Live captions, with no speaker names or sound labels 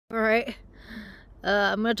All right.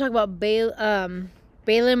 I'm gonna talk about Balaam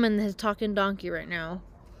and his talking donkey right now.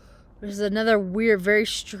 This is another weird, very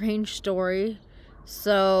strange story.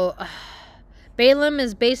 So, Balaam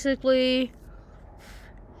is he's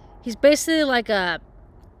basically like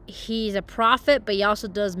he's a prophet, but he also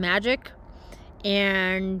does magic.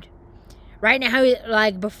 And right now,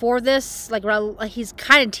 like before this, like he's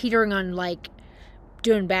kind of teetering on like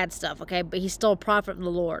doing bad stuff. Okay, but he's still a prophet of the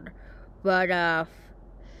Lord. But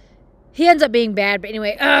he ends up being bad. But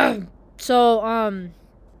anyway, so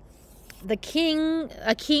a king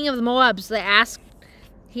of the Moabs,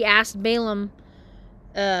 he asked Balaam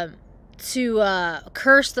to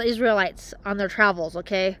curse the Israelites on their travels,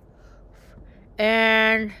 okay?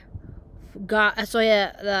 And Balak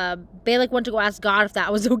went to go ask God if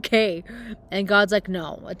that was okay, and God's like,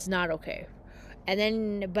 no, it's not okay. And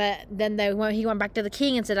then he went back to the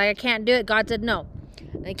king and said, I can't do it. God said no.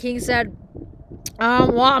 And the king said,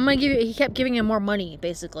 well, I'm gonna give you. He kept giving him more money,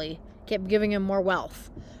 basically, kept giving him more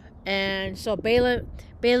wealth. And so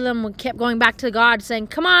Balaam kept going back to God saying,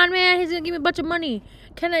 come on, man, he's going to give me a bunch of money.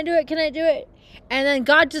 Can I do it? Can I do it? And then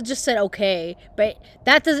God just said, okay. But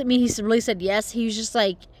that doesn't mean he really said yes. He was just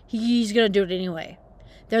like, he's going to do it anyway.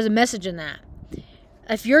 There's a message in that.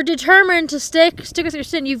 If you're determined to stick with your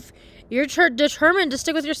sin, you're determined to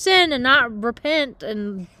stick with your sin and not repent.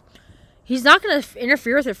 And he's not going to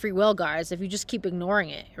interfere with your free will, guys, if you just keep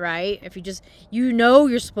ignoring it, right? If you just, you know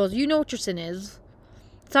what your sin is.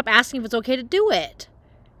 Stop asking if it's okay to do it.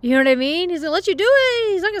 You know what I mean? He's going to let you do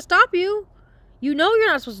it. He's not going to stop you. You know you're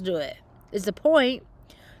not supposed to do it. Is the point.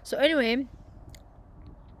 So anyway,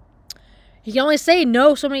 he can only say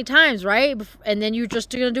no so many times, right? And then you're just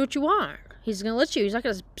going to do what you want. He's going to let you. He's not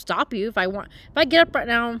going to stop you. If I get up right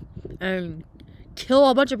now and kill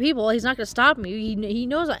a bunch of people, he's not going to stop me. He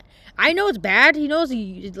knows that. I know it's bad. He knows.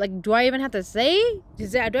 Do I even have to say?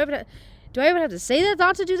 Do I even have to say that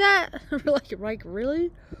not to do that? like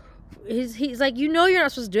really? He's like, you know you're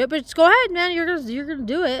not supposed to do it, but just go ahead, man. You're gonna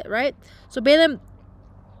do it, right? So Balaam,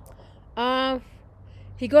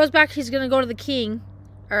 he goes back. He's gonna go to the king,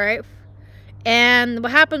 all right. And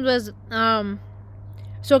what happened was,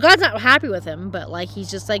 so God's not happy with him, but like he's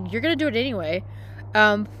just like, you're gonna do it anyway,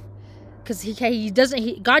 because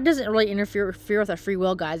God doesn't really interfere with our free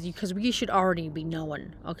will, guys, because we should already be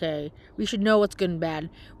knowing, okay? We should know what's good and bad.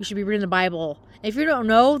 We should be reading the Bible. If you don't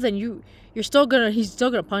know, then he's still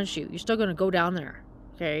gonna punch you. You're still gonna go down there,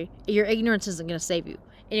 okay? Your ignorance isn't gonna save you.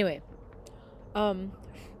 Anyway,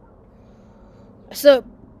 so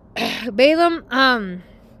Balaam,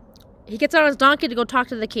 he gets on his donkey to go talk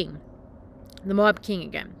to the king, the Moab king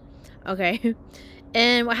again, okay?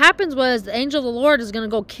 And what happens was the angel of the Lord is gonna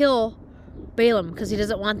go kill Balaam because he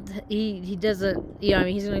doesn't want angel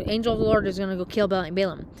of the Lord is gonna go kill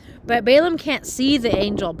Balaam, but Balaam can't see the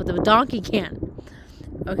angel, but the donkey can.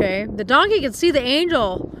 Okay, the donkey can see the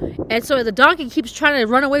angel, and so the donkey keeps trying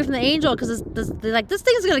to run away from the angel because they're like, this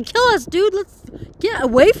thing is gonna kill us, dude. Let's get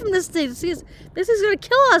away from this thing. This is gonna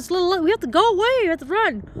kill us. We have to go away. We have to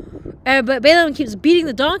run. But Balaam keeps beating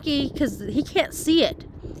the donkey because he can't see it.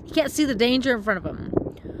 He can't see the danger in front of him.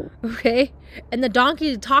 Okay? And the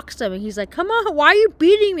donkey talks to him, and he's like, come on, why are you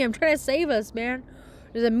beating me? I'm trying to save us, man.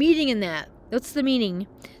 There's a meaning in that. What's the meaning?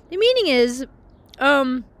 The meaning is,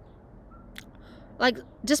 like,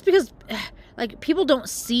 just because, like, people don't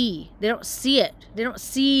see. They don't see it. They don't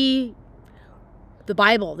see the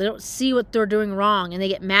Bible. They don't see what they're doing wrong, and they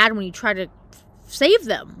get mad when you try to save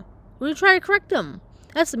them. When you try to correct them.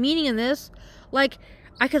 That's the meaning in this. Like,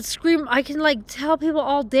 I can, like, tell people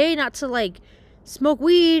all day not to, like, smoke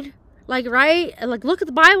weed, like, right? And, like, look at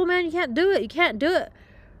the Bible, man. You can't do it. You can't do it.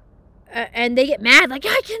 And they get mad, like,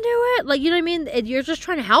 I can do it. Like, you know what I mean? You're just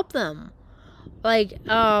trying to help them. Like,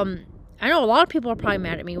 I know a lot of people are probably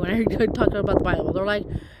mad at me when I talk about the Bible. They're like,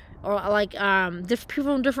 different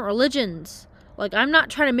people from different religions. Like, I'm not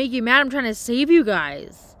trying to make you mad. I'm trying to save you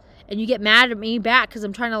guys. And you get mad at me back because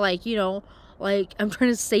I'm trying to, like, you know, like, I'm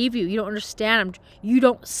trying to save you. You don't understand. You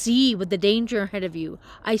don't see with the danger ahead of you.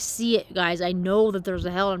 I see it, guys. I know that there's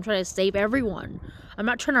a hell. I'm trying to save everyone. I'm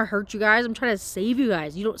not trying to hurt you guys. I'm trying to save you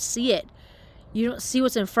guys. You don't see it. You don't see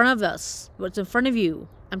what's in front of us. What's in front of you.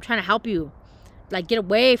 I'm trying to help you. Like, get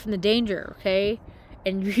away from the danger, okay?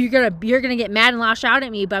 And you're gonna get mad and lash out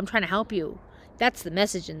at me, but I'm trying to help you. That's the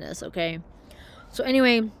message in this, okay? So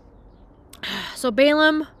anyway, so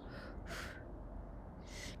Balaam,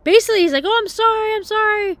 basically he's like, oh, I'm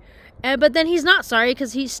sorry. But then he's not sorry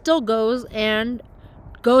because he still goes to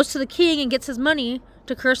the king and gets his money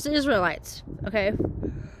to curse the Israelites, okay?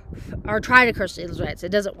 Or try to curse the Israelites. It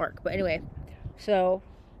doesn't work, but anyway. So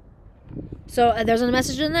So there's a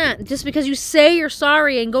message in that. Just because you say you're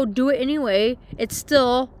sorry and go do it anyway, it's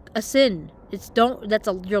still a sin.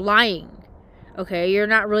 You're lying. Okay, you're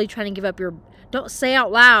not really trying to give up your. Don't say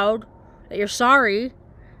out loud that you're sorry,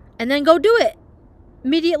 and then go do it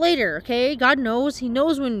immediate later. Okay, God knows. He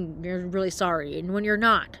knows when you're really sorry and when you're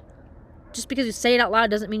not. Just because you say it out loud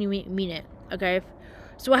doesn't mean you mean it. Okay.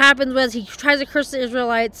 So what happens was he tries to curse the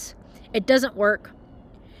Israelites. It doesn't work.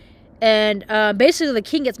 And basically the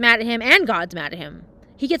king gets mad at him and God's mad at him.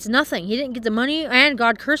 He gets nothing. He didn't get the money and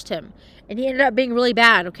God cursed him. And he ended up being really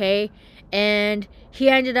bad, okay? And he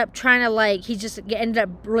ended up trying to he just ended up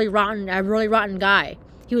a really rotten guy.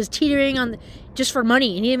 He was teetering on just for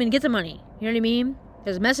money and he didn't even get the money. You know what I mean?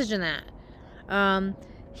 There's a message in that.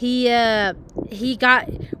 He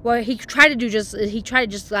tried to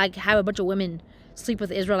just have a bunch of women sleep with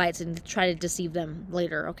the Israelites and try to deceive them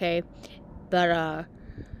later, okay? But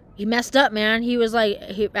he messed up, man. He was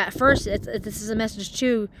at first, this is a message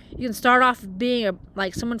too. You can start off being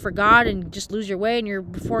someone for God and just lose your way,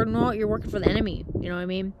 and before you know it, you're working for the enemy. You know what I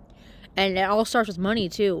mean? And it all starts with money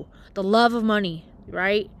too. The love of money,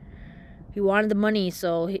 right? He wanted the money,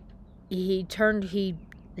 so he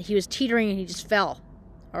was teetering and he just fell.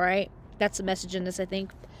 All right, that's the message in this, I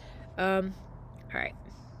think. All right.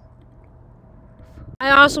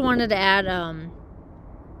 I also wanted to add,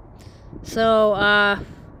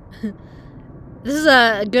 this is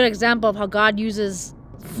a good example of how God uses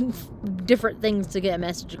different things to get a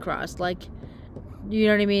message across. You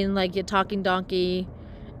know what I mean? Like a talking donkey,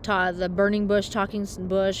 the burning bush, talking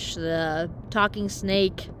bush, the talking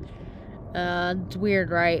snake. It's weird,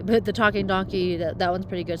 right? But the talking donkey, that one's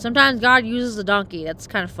pretty good. Sometimes God uses a donkey. That's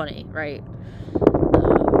kind of funny, right?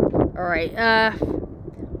 Alright, yeah,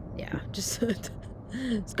 just...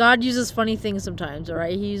 God uses funny things sometimes,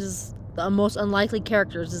 alright? He uses the most unlikely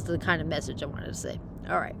characters is the kind of message I wanted to say.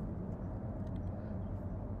 Alright.